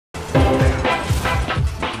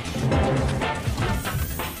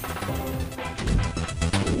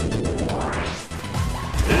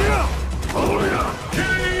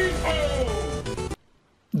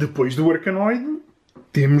depois do Arcanoide,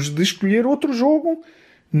 temos de escolher outro jogo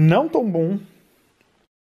não tão bom.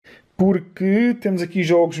 Porque temos aqui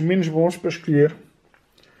jogos menos bons para escolher.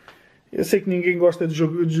 Eu sei que ninguém gosta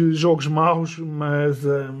de jogos maus, mas...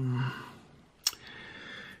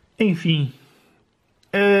 enfim.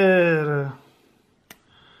 Era...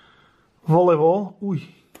 voleibol. Ui.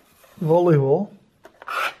 Voleibol.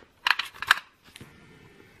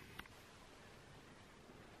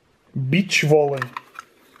 Beach volley.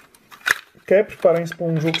 Ok, preparem-se para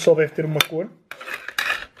um jogo que só deve ter uma cor.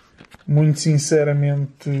 Muito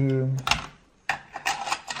sinceramente...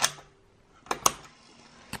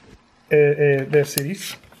 deve ser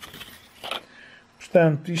isso.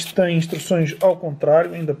 Portanto, isto tem instruções ao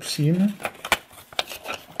contrário, ainda por cima.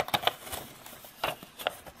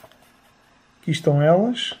 Aqui estão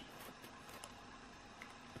elas.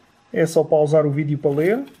 É só pausar o vídeo para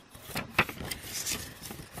ler.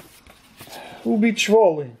 O Beach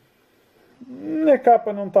Volley. Na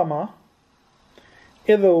capa não está má.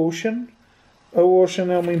 É da Ocean. A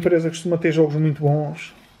Ocean é uma empresa que costuma ter jogos muito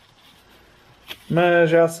bons. Mas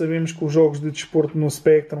já sabemos que os jogos de desporto no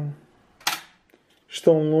Spectrum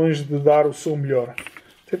estão longe de dar o seu melhor.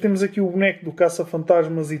 Até temos aqui o boneco do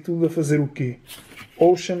caça-fantasmas e tudo a fazer o quê?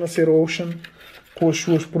 Ocean a ser Ocean com as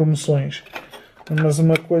suas promoções. Mas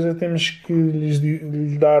uma coisa temos que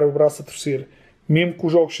lhe dar o braço a torcer. Mesmo que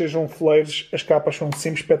os jogos sejam fleiros, as capas são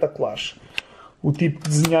sempre espetaculares. O tipo que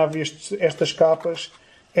desenhava estas capas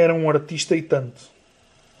era um artista e tanto.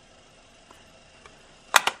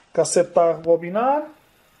 A cassete está a rebobinar.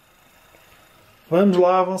 Vamos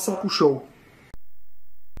lá avançar com o show.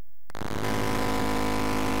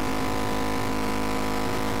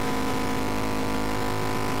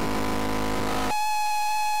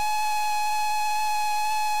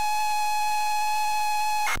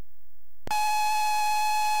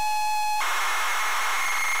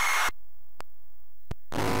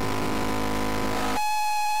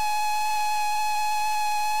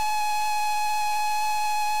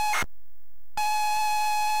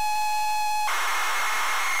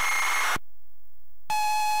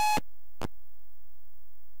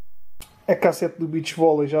 A cassete do Beach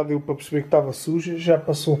Volley já deu para perceber que estava suja, já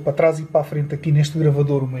passou para trás e para a frente aqui neste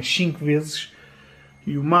gravador umas 5 vezes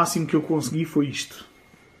e o máximo que eu consegui foi isto.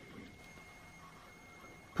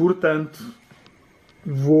 Portanto,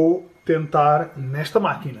 vou tentar nesta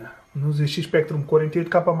máquina, no ZX Spectrum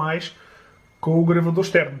 48K+, com o gravador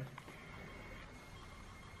externo.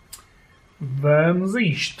 Vamos a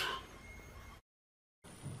isto.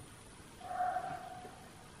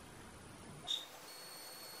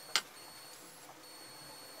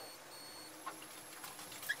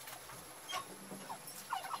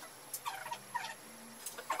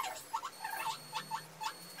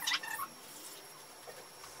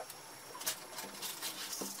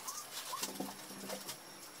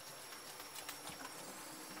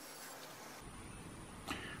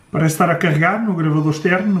 Parece estar a carregar no gravador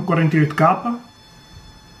externo, no 48K.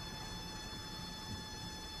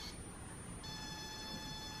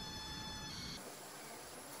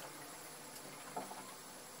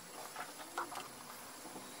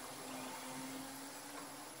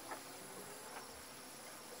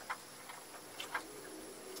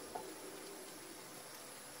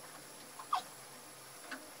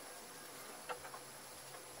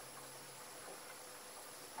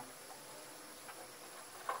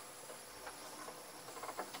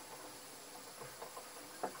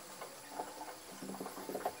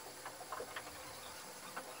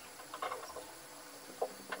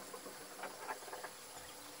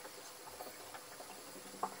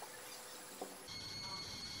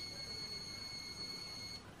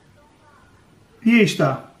 E aí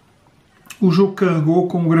está. O jogo carregou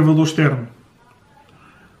com o gravador externo.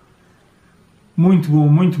 Muito bom,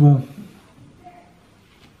 muito bom.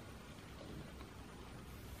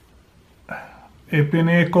 É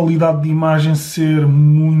pena é a qualidade de imagem ser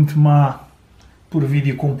muito má por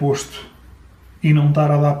vídeo composto e não estar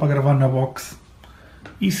a dar para gravar na box.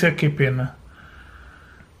 Isso é que é pena.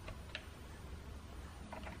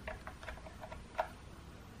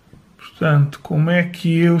 Portanto, como é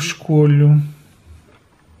que eu escolho?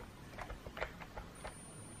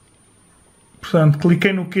 Portanto,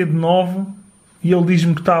 cliquei no Q de 9 e ele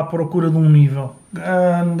diz-me que está à procura de um nível.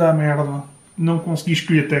 Anda merda. Não consegui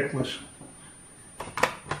escolher teclas.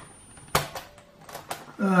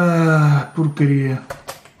 Ah, porcaria.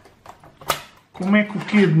 Como é que o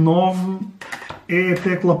Q de 9 é a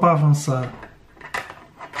tecla para avançar?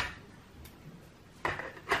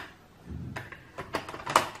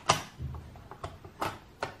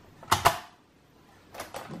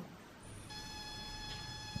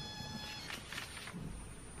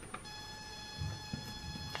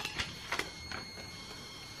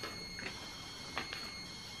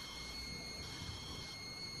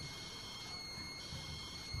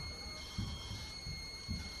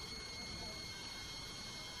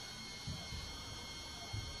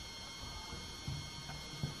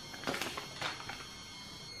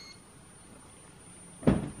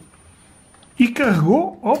 E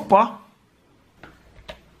carregou. Opa!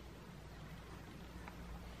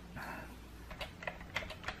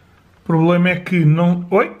 O problema é que não...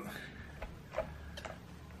 Oi?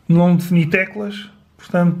 Não defini teclas,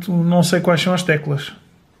 portanto não sei quais são as teclas.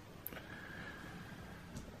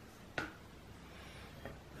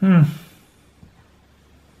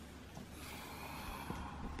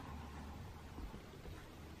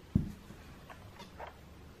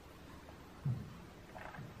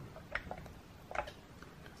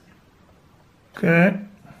 Ok.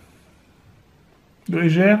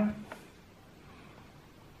 2G.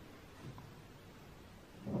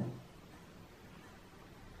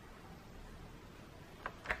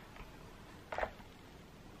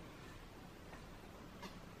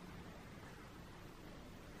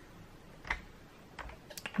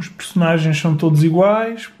 Os personagens são todos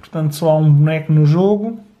iguais, portanto só há um boneco no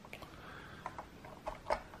jogo.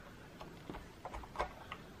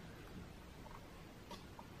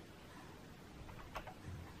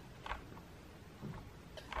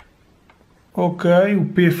 Ok, o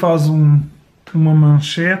P faz uma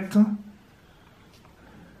manchete.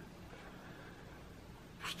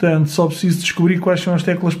 Portanto, só preciso descobrir quais são as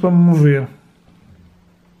teclas para me mover.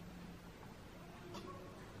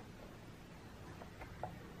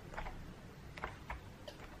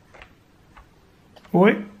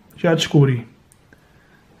 Oi? Já descobri.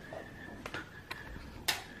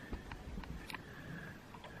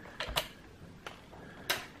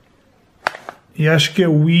 E acho que é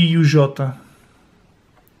o I e o J.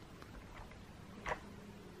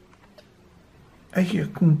 Ai, é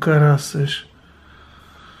com caraças.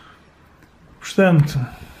 Portanto,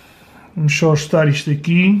 vamos só ajustar isto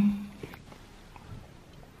aqui.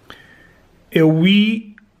 É o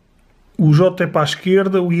I, o J é para a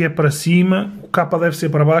esquerda, o I é para cima, o K deve ser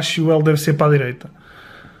para baixo e o L deve ser para a direita.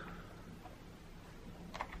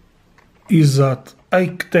 Exato. Ai,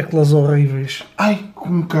 que teclas horríveis. Ai,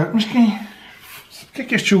 com cara. Mas quem... Porquê é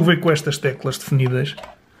que este jogo veio com estas teclas definidas?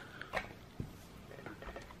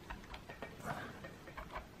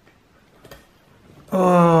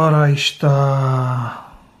 Ora, aí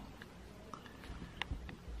está.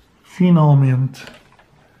 Finalmente.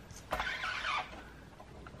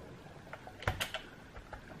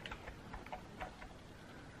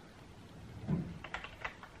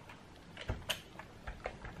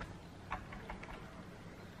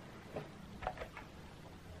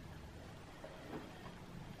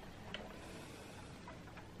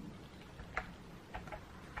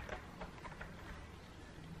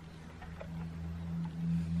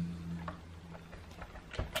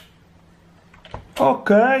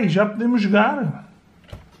 Ok, já podemos jogar.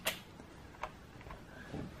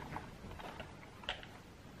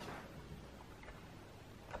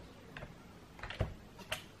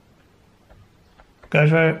 O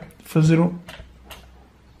gajo vai fazer um...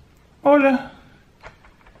 Olha!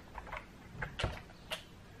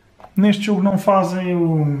 Neste jogo não fazem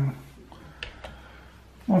o...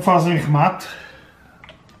 Não fazem remate.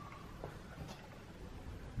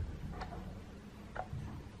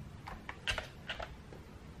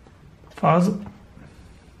 Faz.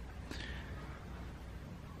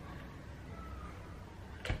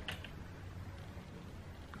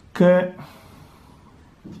 Ok.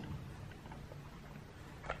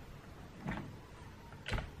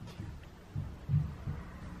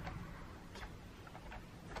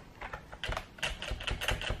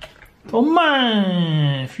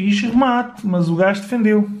 Toma! Fiz remate, mas o gajo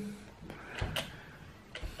defendeu.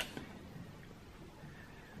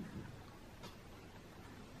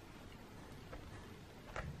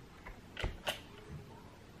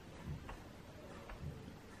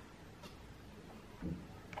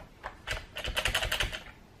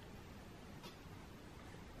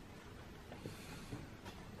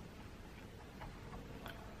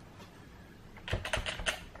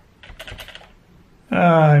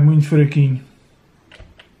 Ai, muito fraquinho.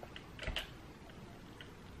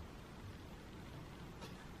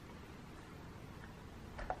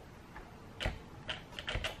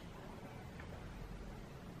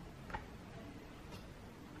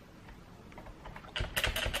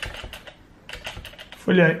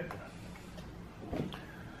 Falhei.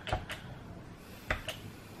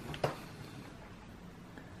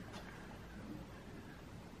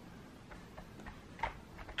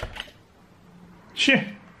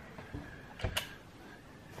 Che.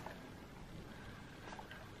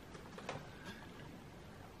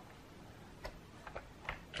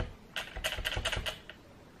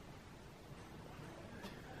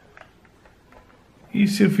 E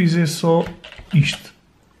se eu fizer só isto?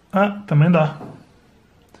 Ah, também dá.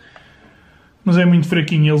 Mas é muito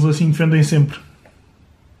fraquinho, eles assim defendem sempre.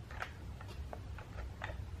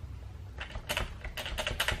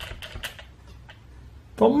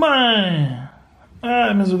 Toma!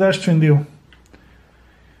 Ah, mas o gajo defendeu.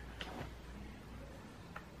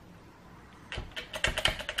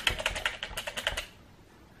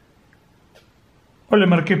 Olha,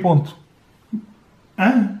 marquei ponto.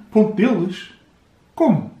 Ah, ponto deles?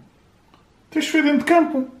 Como? Tens feito dentro de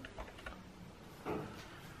campo?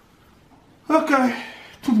 Ok,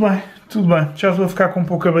 tudo bem. Já estou a ficar com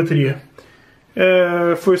pouca bateria.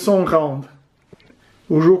 Foi só um round.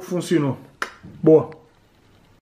 O jogo funcionou. Boa.